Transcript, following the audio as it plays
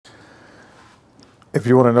If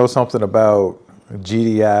you want to know something about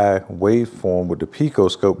GDI waveform with the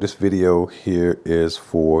Picoscope, this video here is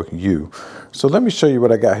for you. So let me show you what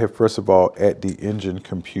I got here. First of all, at the engine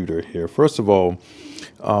computer here. First of all,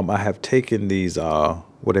 I have taken these,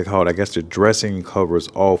 what they call it, I guess the dressing covers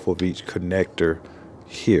off of each connector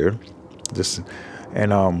here.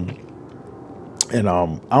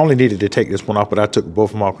 I only needed to take this one off, but I took both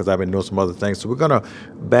of them off because I've been doing some other things. So we're going to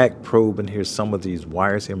back probe in here some of these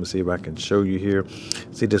wires here. I'm going to see if I can show you here.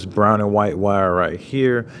 See this brown and white wire right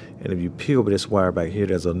here. And if you peel this wire back here,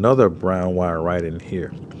 there's another brown wire right in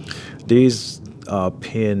here. These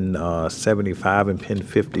pin 75 and pin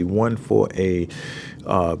 51 for a,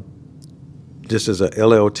 this is a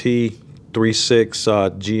LLT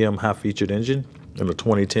 3.6 GM high-featured engine in a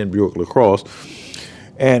 2010 Buick LaCrosse.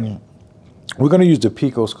 And we're going to use the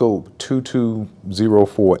Picoscope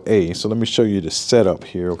 2204A. So let me show you the setup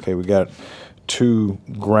here. Okay, we got two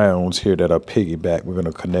grounds here that are piggyback. We're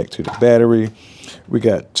going to connect to the battery. We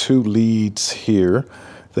got two leads here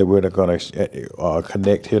that we're going to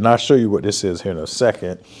connect here. And I'll show you what this is here in a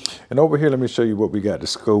second. And over here, let me show you what we got the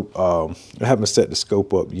scope. I haven't set the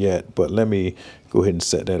scope up yet, but let me go ahead and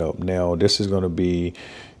set that up now. This is going to be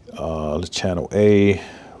channel A.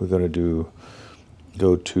 We're going to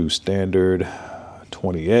go to standard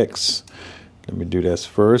 20X. Let me do this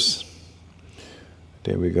first.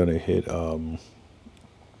 Then we're gonna hit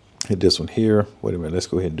this one here. Wait a minute, let's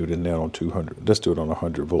go ahead and do this now on 200. Let's do it on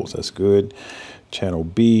 100 volts, that's good. Channel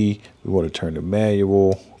B, we wanna turn to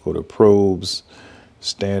manual, go to probes,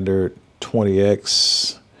 standard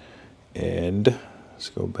 20X, and let's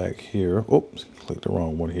go back here. Oops, click the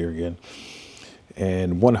wrong one here again.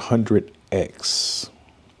 And 100X.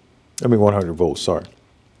 100 volts, sorry.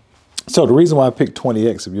 So the reason why I picked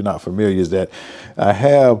 20X, if you're not familiar, is that I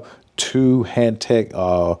have two Handtech,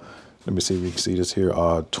 let me see if you can see this here,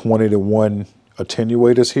 20-to-1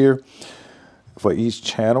 attenuators here for each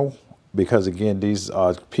channel. Because again, these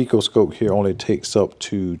Picoscope here only takes up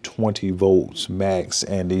to 20 volts max,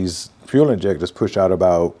 and these fuel injectors push out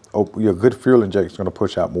about, your good fuel injector is going to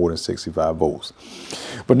push out more than 65 volts.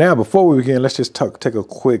 But now, before we begin, let's just take a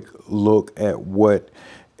quick look at what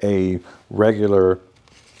a regular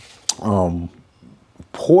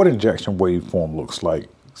port injection waveform looks like,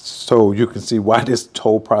 so you can see why this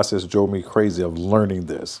whole process drove me crazy of learning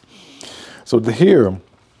this. So here,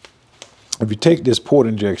 if you take this port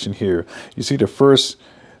injection here, you see the first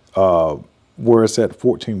where it's at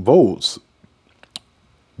 14 volts.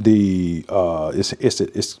 This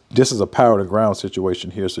is a power to ground situation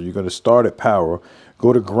here. So you're going to start at power,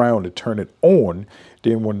 go to ground to turn it on.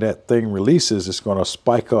 Then when that thing releases, it's going to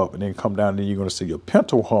spike up and then come down. And then you're going to see a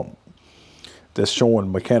pintle hump that's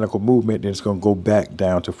showing mechanical movement. Then it's going to go back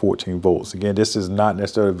down to 14 volts. Again, this is not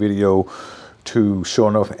necessarily a video to show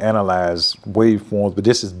enough analyze waveforms, but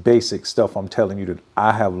this is basic stuff I'm telling you that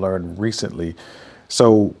I have learned recently.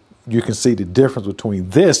 So you can see the difference between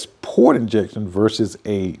this port injection versus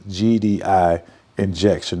a GDI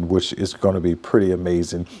injection, which is going to be pretty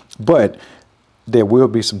amazing. But there will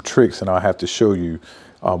be some tricks, and I'll have to show you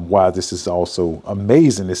why this is also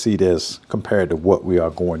amazing to see this compared to what we are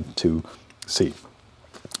going to see.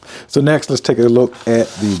 So next, let's take a look at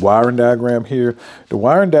the wiring diagram here. The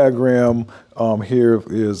wiring diagram here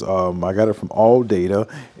is, I got it from All Data,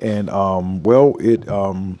 and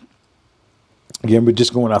again, we're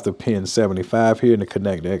just going after pin 75 here to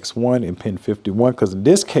connect the X1 and pin 51, because in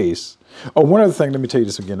this case, one other thing, let me tell you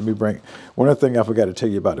this again. One other thing I forgot to tell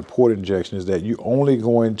you about the port injection is that you're only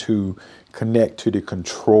going to connect to the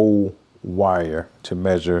control wire to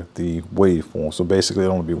measure the waveform. So basically,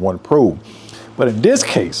 it'll only be one probe. But in this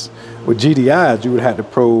case, with GDIs, you would have to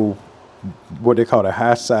probe what they call the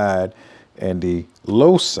high side and the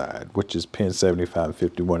low side, which is pin 75 and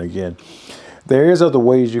 51 again. There is other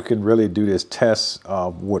ways you can really do this test,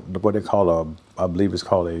 what they call I believe it's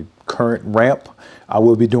called a current ramp. I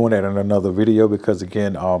will be doing that in another video because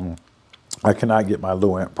again, I cannot get my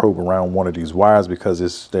low amp probe around one of these wires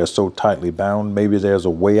because they're so tightly bound. Maybe there's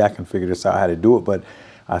a way I can figure this out how to do it, but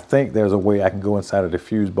I think there's a way I can go inside of the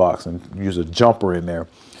fuse box and use a jumper in there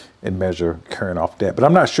and measure current off that. But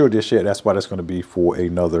I'm not sure this yet. That's why that's going to be for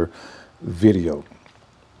another video.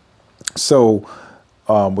 So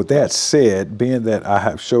with that said, being that I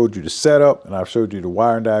have showed you the setup and I've showed you the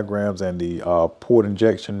wiring diagrams and the port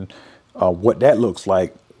injection, what that looks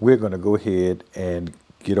like, we're going to go ahead and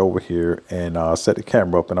get over here and set the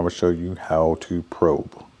camera up, and I'm going to show you how to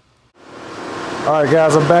probe. All right,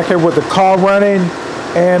 guys, I'm back here with the car running,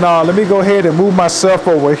 and let me go ahead and move myself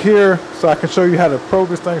over here so I can show you how to probe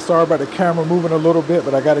this thing. Sorry about the camera moving a little bit,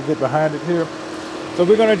 but I got to get behind it here. So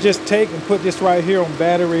we're going to just take and put this right here on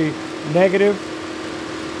battery negative.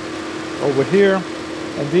 over here.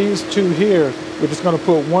 And these two here, we're just going to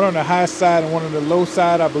put one on the high side and one on the low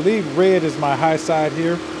side. I believe red is my high side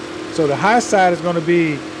here. So the high side is going to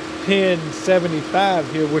be pin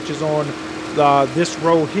 75 here, which is on this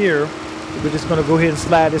row here. We're just going to go ahead and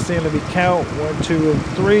slide this in. Let me count. 1, 2, and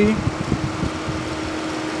 3.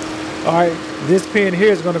 All right, this pin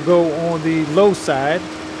here is going to go on the low side.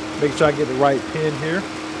 Make sure I get the right pin here.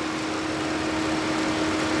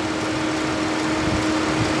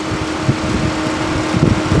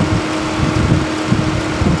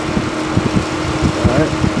 All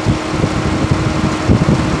right.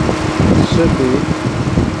 Should be.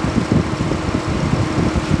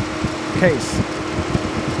 Case.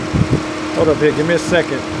 Hold up here, give me a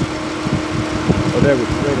second. Oh, there we go.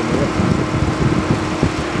 Wait a minute.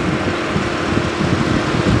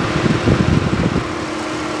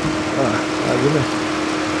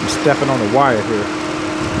 I'm stepping on the wire here.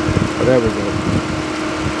 Oh, there we go.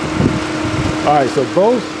 All right, so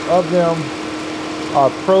both of them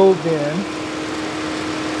are probed in.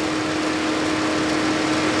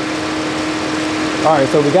 All right,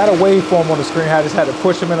 so we got a waveform on the screen. I just had to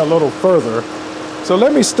push them in a little further. So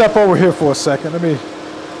let me step over here for a second. Let me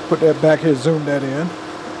put that back here, zoom that in.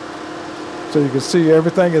 So you can see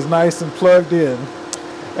everything is nice and plugged in.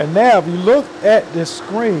 And now if you look at this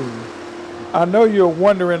screen, I know you're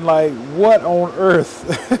wondering, like, what on earth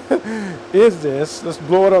is this? Let's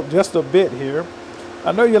blow it up just a bit here.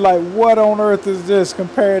 I know you're like, what on earth is this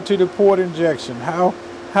compared to the port injection? How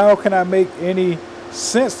can I make any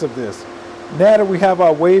sense of this? Now that we have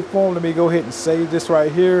our waveform, let me go ahead and save this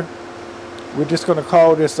right here. We're just going to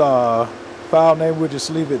call this file name. We'll just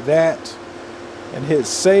leave it that and hit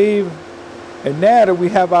save. And now that we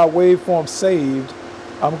have our waveform saved,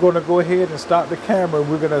 I'm going to go ahead and stop the camera.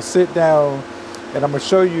 We're going to sit down and I'm going to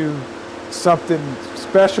show you something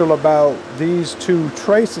special about these two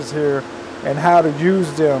traces here and how to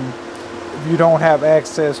use them if you don't have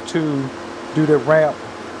access to do the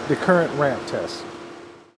current ramp test.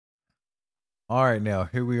 All right, now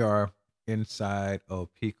here we are inside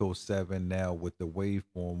of Pico 7 now with the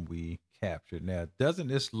waveform we captured. Now, doesn't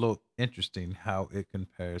this look interesting how it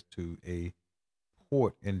compares to a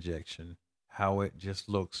port injection? How it just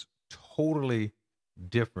looks totally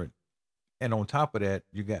different. And on top of that,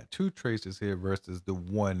 you got two traces here versus the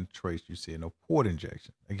one trace you see in a port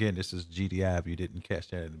injection. Again, this is GDI if you didn't catch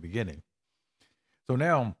that in the beginning. So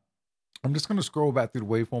now I'm just going to scroll back through the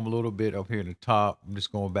waveform a little bit up here in the top. I'm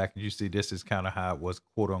just going back and you see this is kind of how it was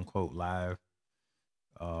quote unquote live.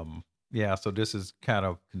 Yeah, so this is kind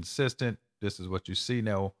of consistent. This is what you see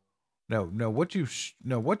now. No, what you're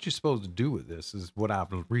supposed to do with this is what I've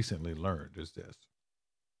recently learned is this.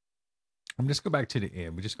 I'm just go back to the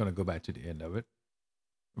end. We're just going to go back to the end of it.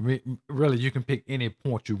 Really, you can pick any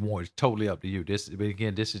point you want. It's totally up to you. But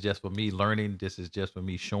again, this is just for me learning. This is just for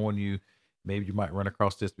me showing you. Maybe you might run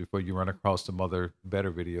across this before you run across some other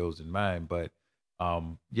better videos than mine. But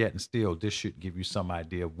yet and still, this should give you some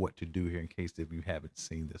idea of what to do here in case if you haven't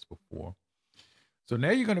seen this before. So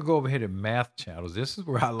now you're going to go over here to math channels. This is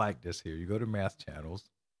where I like this here. You go to math channels.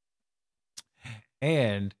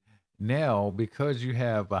 And now, because you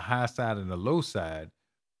have a high side and a low side,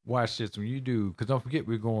 watch this when you do, because don't forget,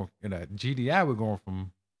 we're going in a GDI, we're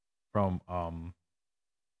going from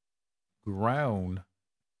ground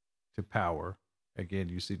to power. Again,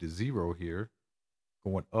 you see the 0 here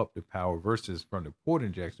going up to power versus from the port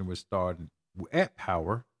injection, we're starting at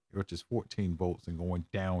power, which is 14 volts, and going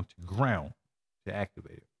down to ground to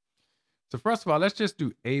activate it. So first of all, let's just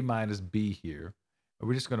do A minus B here. And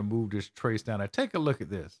we're just going to move this trace down. Now take a look at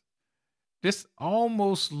this. This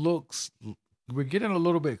almost looks, we're getting a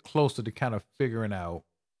little bit closer to kind of figuring out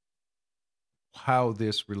how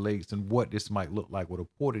this relates and what this might look like with a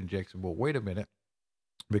port injection. Well, wait a minute,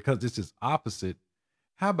 because this is opposite.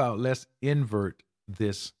 How about let's invert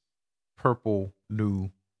this purple new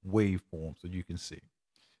waveform so you can see.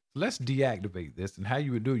 Let's deactivate this. And how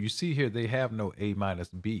you would do it, you see here, they have no A minus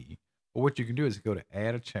B. But what you can do is go to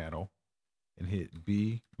add a channel and hit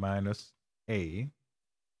B minus A.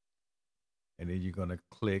 And then you're going to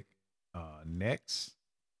click next.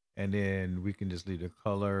 And then we can just leave the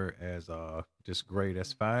color as just gray.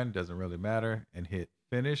 That's fine. Doesn't really matter. And hit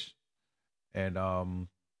finish. And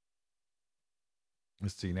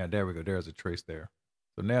let's see. Now, there we go. There's a trace there.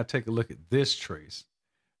 So now take a look at this trace.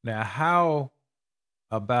 Now, how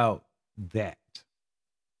about that?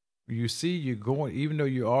 You see you're going, even though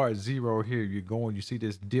you are at 0 here, you're going, you see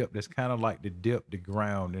this dip that's kind of like the dip to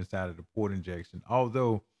ground inside of the port injection.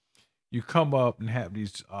 Although you come up and have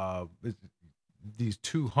these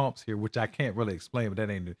two humps here, which I can't really explain, but that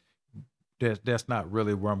ain't that's not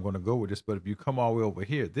really where I'm going to go with this. But if you come all the way over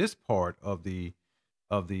here, this part of the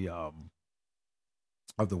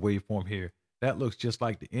waveform here, that looks just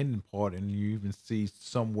like the ending part, and you even see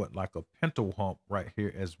somewhat like a pintle hump right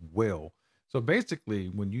here as well. So basically,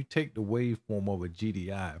 when you take the waveform of a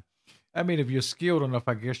GDI, I mean, if you're skilled enough,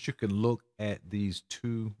 I guess you can look at these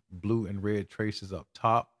two blue and red traces up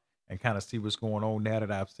top and kind of see what's going on. Now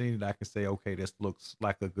that I've seen it, I can say, okay, this looks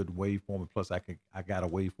like a good waveform. And plus, I got a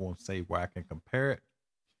waveform saved where I can compare it.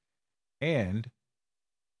 And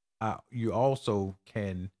you also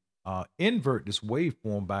can invert this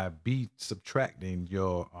waveform by subtracting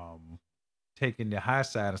your taking the high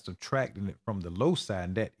side and subtracting it from the low side,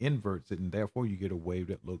 and that inverts it, and therefore you get a wave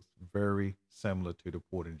that looks very similar to the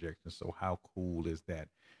port injection. So how cool is that?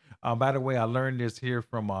 By the way, I learned this here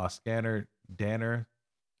from Scanner Danner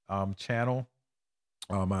channel.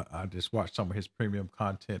 I just watched some of his premium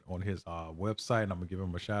content on his website, and I'm gonna give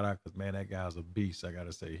him a shout out because man, that guy's a beast. I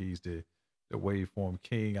gotta say, he's the waveform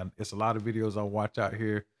king. It's a lot of videos I watch out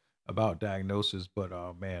here about diagnosis, but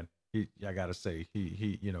man, I gotta say,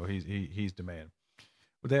 he's the man.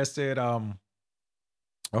 With that said, I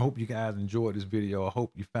hope you guys enjoyed this video. I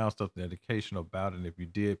hope you found something educational about it. And if you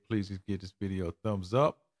did, please just give this video a thumbs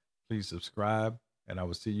up. Please subscribe, and I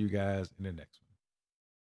will see you guys in the next one.